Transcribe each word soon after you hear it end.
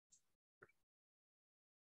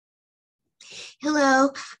Hello,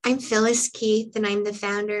 I'm Phyllis Keith, and I'm the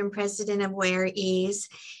founder and president of Wear Ease.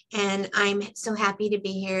 And I'm so happy to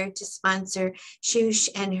be here to sponsor Shush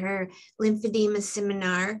and her lymphedema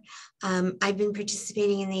seminar. I've been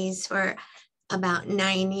participating in these for about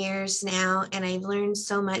 9 years now, and I've learned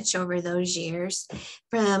so much over those years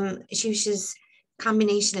from Shush's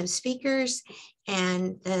combination of speakers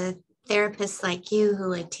and the therapists like you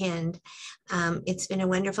who attend. It's been a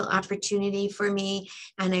wonderful opportunity for me,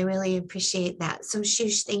 and I really appreciate that. So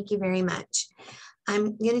Shush, thank you very much.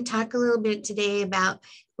 I'm going to talk a little bit today about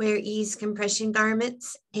Wear Ease compression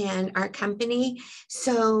garments and our company.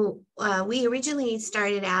 So we originally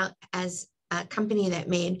started out as a company that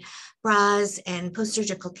made bras and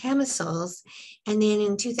post-surgical camisoles. And then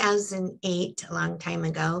in 2008, a long time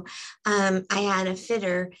ago, I had a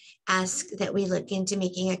fitter ask that we look into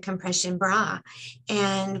making a compression bra.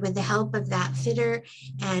 And with the help of that fitter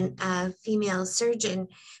and a female surgeon,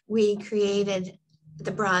 we created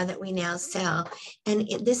the bra that we now sell. And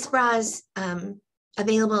this bra is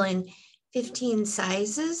available in 15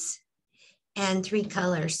 sizes and 3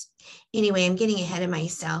 colors. Anyway, I'm getting ahead of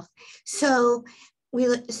myself. So we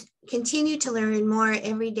continue to learn more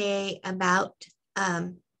every day about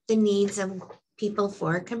the needs of people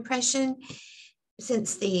for compression.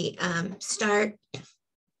 Since the start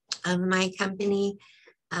of my company,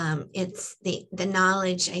 it's the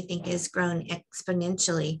knowledge, I think, has grown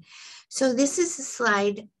exponentially. So this is a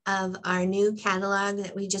slide of our new catalog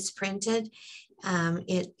that we just printed.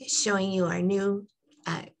 It's showing you our new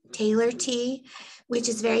tailor tee, which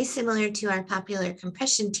is very similar to our popular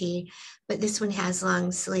compression tee, but this one has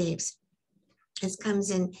long sleeves. This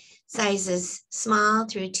comes in sizes small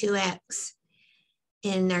through 2X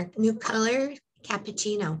in our new color,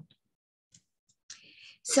 cappuccino.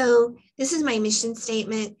 So this is my mission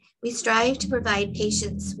statement. We strive to provide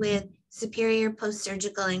patients with superior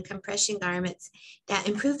post-surgical and compression garments that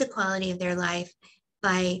improve the quality of their life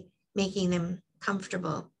by making them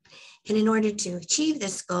comfortable. And in order to achieve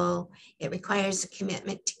this goal, it requires a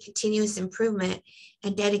commitment to continuous improvement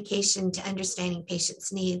and dedication to understanding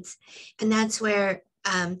patients' needs. And that's where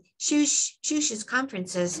Shush's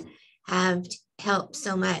conferences have helped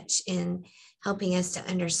so much in helping us to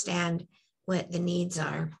understand what the needs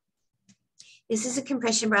are. This is a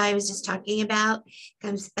compression bra I was just talking about.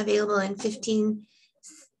 Comes available in 15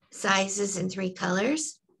 sizes and 3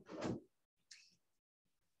 colors.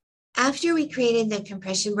 After we created the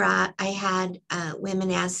compression bra, I had women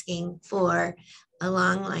asking for a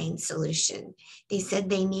long line solution. They said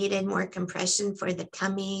they needed more compression for the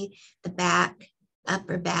tummy, the back,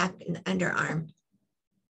 upper back, and underarm.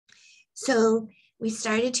 So we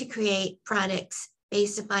started to create products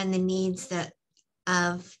based upon the needs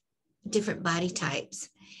of different body types.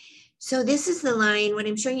 So this is the line. What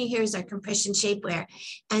I'm showing you here is our compression shapewear.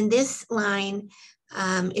 And this line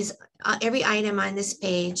is every item on this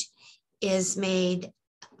page is made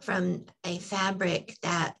from a fabric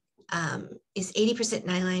that is 80%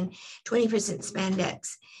 nylon, 20%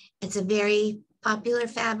 spandex. It's a very popular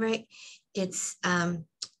fabric. It's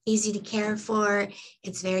easy to care for.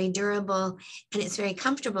 It's very durable, and it's very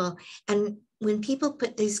comfortable. And when people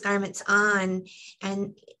put these garments on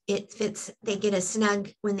and it fits, they get a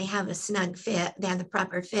snug, when they have a snug fit, they have the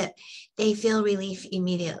proper fit, they feel relief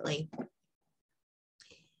immediately.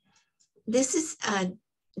 This is a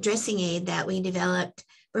dressing aid that we developed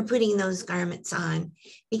for putting those garments on.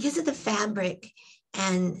 Because of the fabric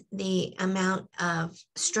and the amount of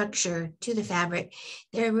structure to the fabric,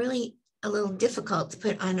 they're really a little difficult to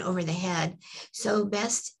put on over the head. So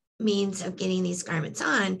best means of getting these garments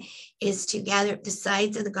on is to gather up the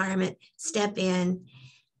sides of the garment, step in,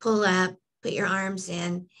 pull up, put your arms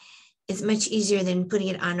in. It's much easier than putting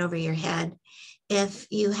it on over your head. If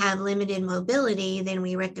you have limited mobility, then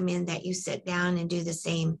we recommend that you sit down and do the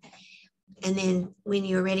same. And then when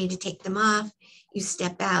you're ready to take them off, you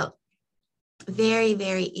step out. Very,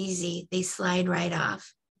 very easy. They slide right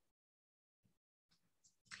off.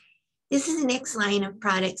 This is the next line of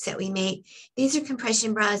products that we make. These are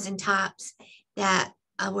compression bras and tops that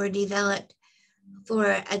were developed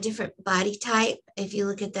for a different body type. If you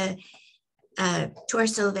look at the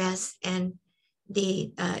torso vest and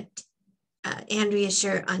the Andrea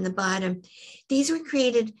shirt on the bottom, these were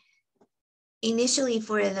created initially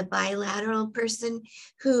for the bilateral person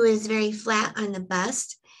who is very flat on the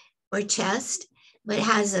bust or chest, but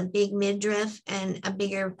has a big midriff and a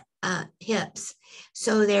bigger hips.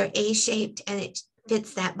 So they're A-shaped and it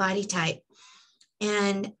fits that body type.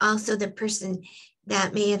 And also the person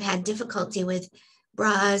that may have had difficulty with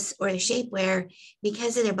bras or shapewear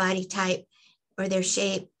because of their body type or their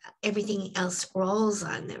shape, everything else rolls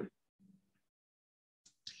on them.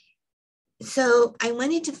 So I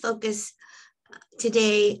wanted to focus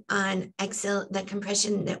today on the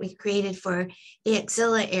compression that we created for the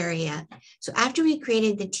axilla area. So after we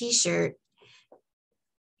created the t-shirt,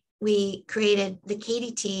 we created the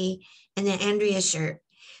KDT and the Andrea shirt.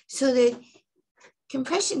 So the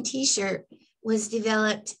compression t-shirt was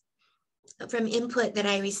developed from input that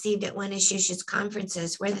I received at one of Shush's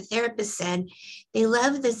conferences, where the therapist said they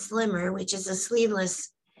love the slimmer, which is a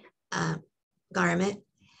sleeveless garment,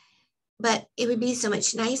 but it would be so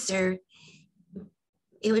much nicer.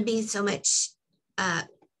 It would be so much,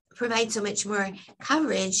 provide so much more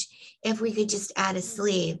coverage if we could just add a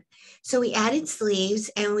sleeve. So we added sleeves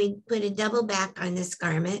and we put a double back on this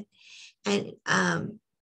garment and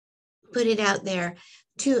put it out there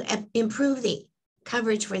to improve the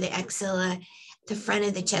coverage for the axilla, the front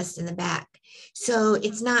of the chest and the back. So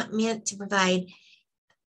it's not meant to provide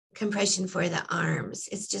compression for the arms.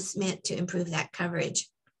 It's just meant to improve that coverage.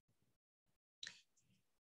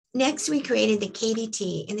 Next, we created the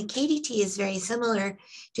KDT, and the KDT is very similar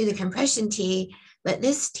to the compression tee, but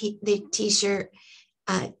the t-shirt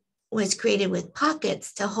was created with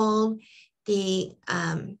pockets to hold the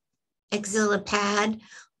axilla pad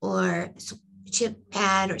or chip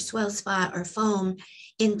pad or swell spot or foam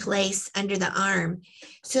in place under the arm.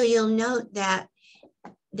 So you'll note that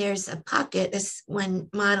there's a pocket. This one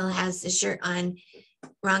model has the shirt on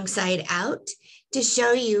wrong side out to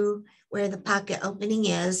show you where the pocket opening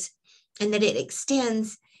is, and that it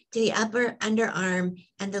extends to the upper underarm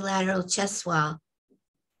and the lateral chest wall.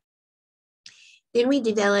 Then we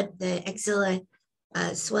developed the axilla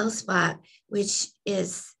swell spot, which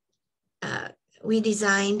is we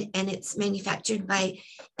designed, and it's manufactured by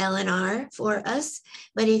L&R for us.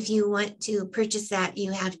 But if you want to purchase that,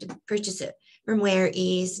 you have to purchase it from Wear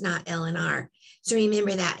Ease, not L&R. So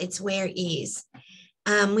remember that, it's Wear Ease.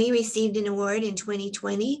 We received an award in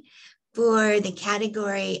 2020 for the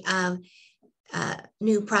category of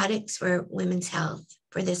new products for women's health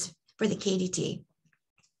for the KDT.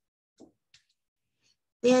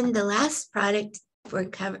 Then the last product for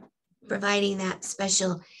providing that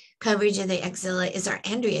special coverage of the axilla is our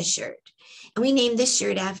Andrea shirt. And we named this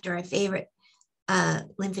shirt after our favorite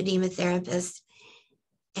lymphedema therapist,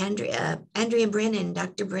 Andrea Brennan,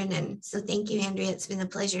 Dr. Brennan. So thank you, Andrea. It's been a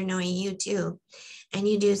pleasure knowing you too. And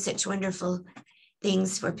you do such wonderful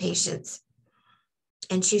things for patients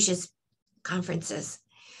and Shush's conferences.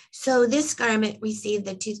 So this garment received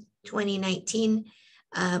the 2019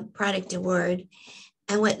 product award.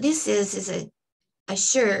 And what this is a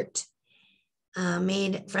shirt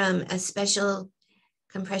made from a special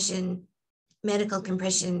medical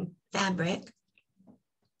compression fabric.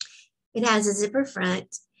 It has a zipper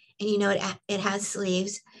front, and you know it has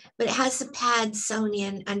sleeves, but it has the pads sewn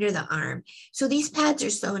in under the arm. So these pads are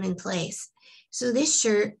sewn in place. So this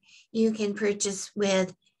shirt you can purchase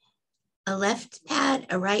with a left pad,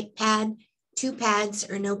 a right pad, 2 pads,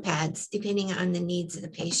 or no pads, depending on the needs of the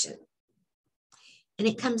patient. And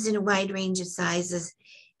it comes in a wide range of sizes,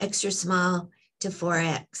 extra small to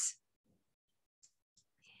 4X.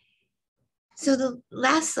 So the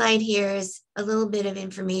last slide here is a little bit of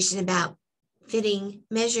information about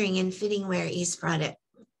measuring and fitting Wear Ease product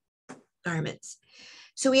garments.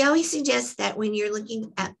 So we always suggest that when you're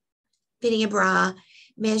looking at fitting a bra,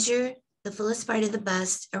 measure the fullest part of the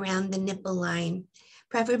bust around the nipple line,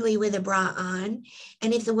 preferably with a bra on.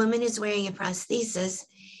 And if the woman is wearing a prosthesis,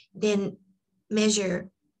 then measure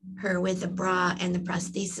her with the bra and the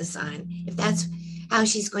prosthesis on, if that's how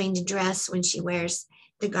she's going to dress when she wears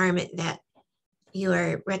the garment that you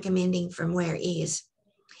are recommending from Wear Ease.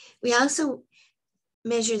 We also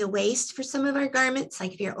measure the waist for some of our garments,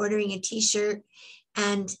 like if you're ordering a t-shirt,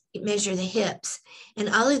 and measure the hips. And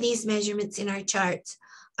all of these measurements in our charts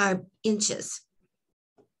are inches.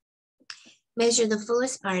 Measure the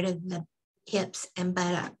fullest part of the hips and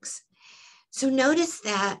buttocks. So notice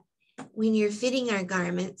that when you're fitting our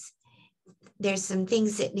garments, there's some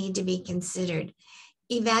things that need to be considered.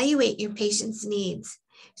 Evaluate your patient's needs.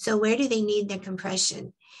 So where do they need their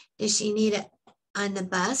compression? Does she need it on the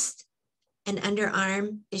bust and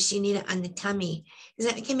underarm? Does she need it on the tummy?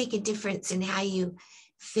 Because that can make a difference in how you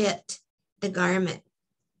fit the garment.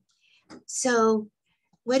 So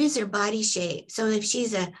what is her body shape? So if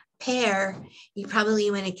she's a pear, you probably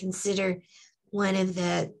want to consider one of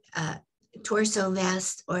the torso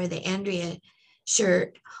vest or the Andrea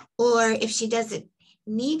shirt. Or if she doesn't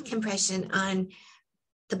need compression on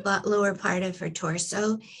the lower part of her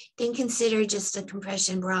torso, then consider just a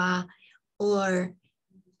compression bra or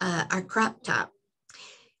our crop top.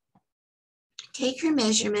 Take her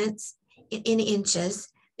measurements in inches,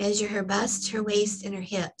 measure her bust, her waist, and her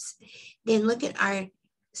hips. Then look at our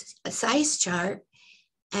a size chart.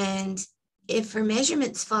 And if her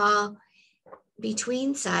measurements fall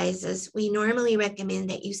between sizes, we normally recommend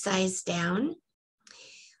that you size down.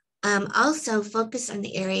 Also focus on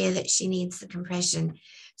the area that she needs the compression.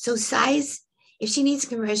 So size, if she needs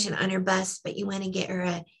compression on her bust, but you want to get her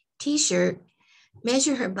a t-shirt,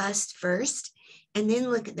 measure her bust first, and then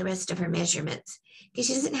look at the rest of her measurements. Because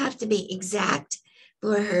she doesn't have to be exact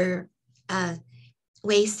for her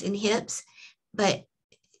waist and hips, but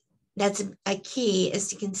that's a key, is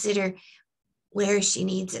to consider where she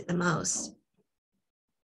needs it the most.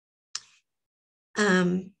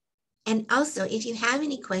 And also, if you have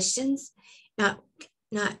any questions, not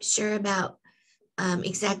sure about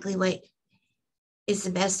exactly what is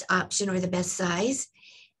the best option or the best size,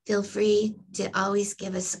 feel free to always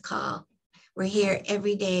give us a call. We're here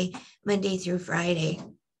every day, Monday through Friday.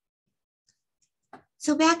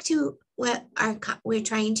 So back to what we're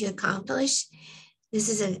trying to accomplish. This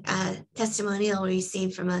is a testimonial we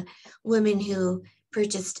received from a woman who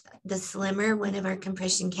purchased the Slimmer, one of our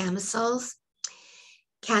compression camisoles.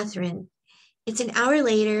 Catherine, it's an hour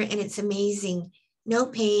later and it's amazing. No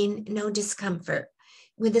pain, no discomfort.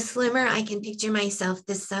 With the Slimmer, I can picture myself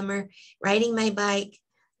this summer riding my bike,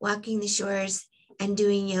 walking the shores, and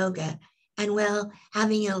doing yoga, and well,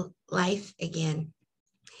 having a life again.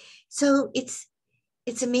 So it's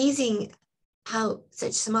amazing how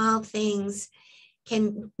such small things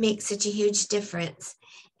can make such a huge difference.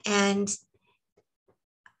 And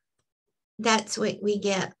that's what we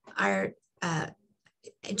get our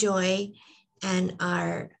joy and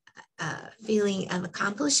our feeling of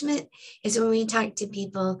accomplishment, is when we talk to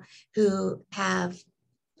people who have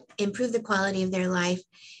improved the quality of their life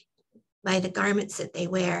by the garments that they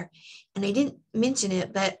wear. And I didn't mention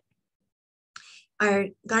it, but our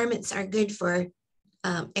garments are good for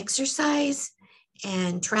exercise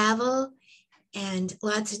and travel. And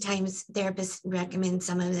lots of times therapists recommend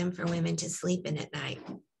some of them for women to sleep in at night.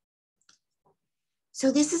 So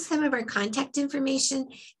this is some of our contact information.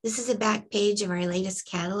 This is a back page of our latest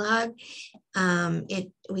catalog.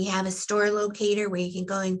 We have a store locator where you can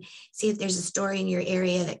go and see if there's a store in your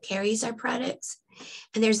area that carries our products.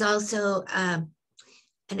 And there's also an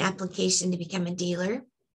application to become a dealer.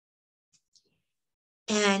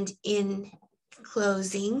 And in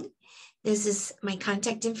closing, this is my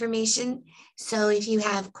contact information. So if you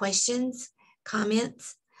have questions,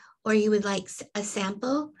 comments, or you would like a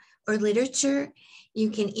sample or literature, you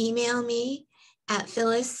can email me at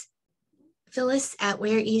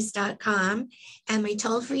phyllis@wearease.com, and my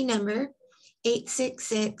toll-free number,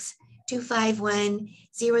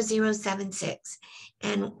 866-251-0076.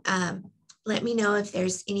 And let me know if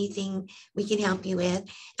there's anything we can help you with.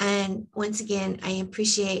 And once again, I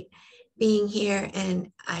appreciate being here,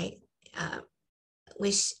 and I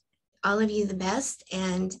wish all of you the best,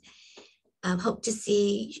 and hope to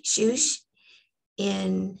see Shush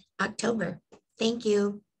in October. Thank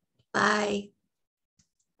you. Bye.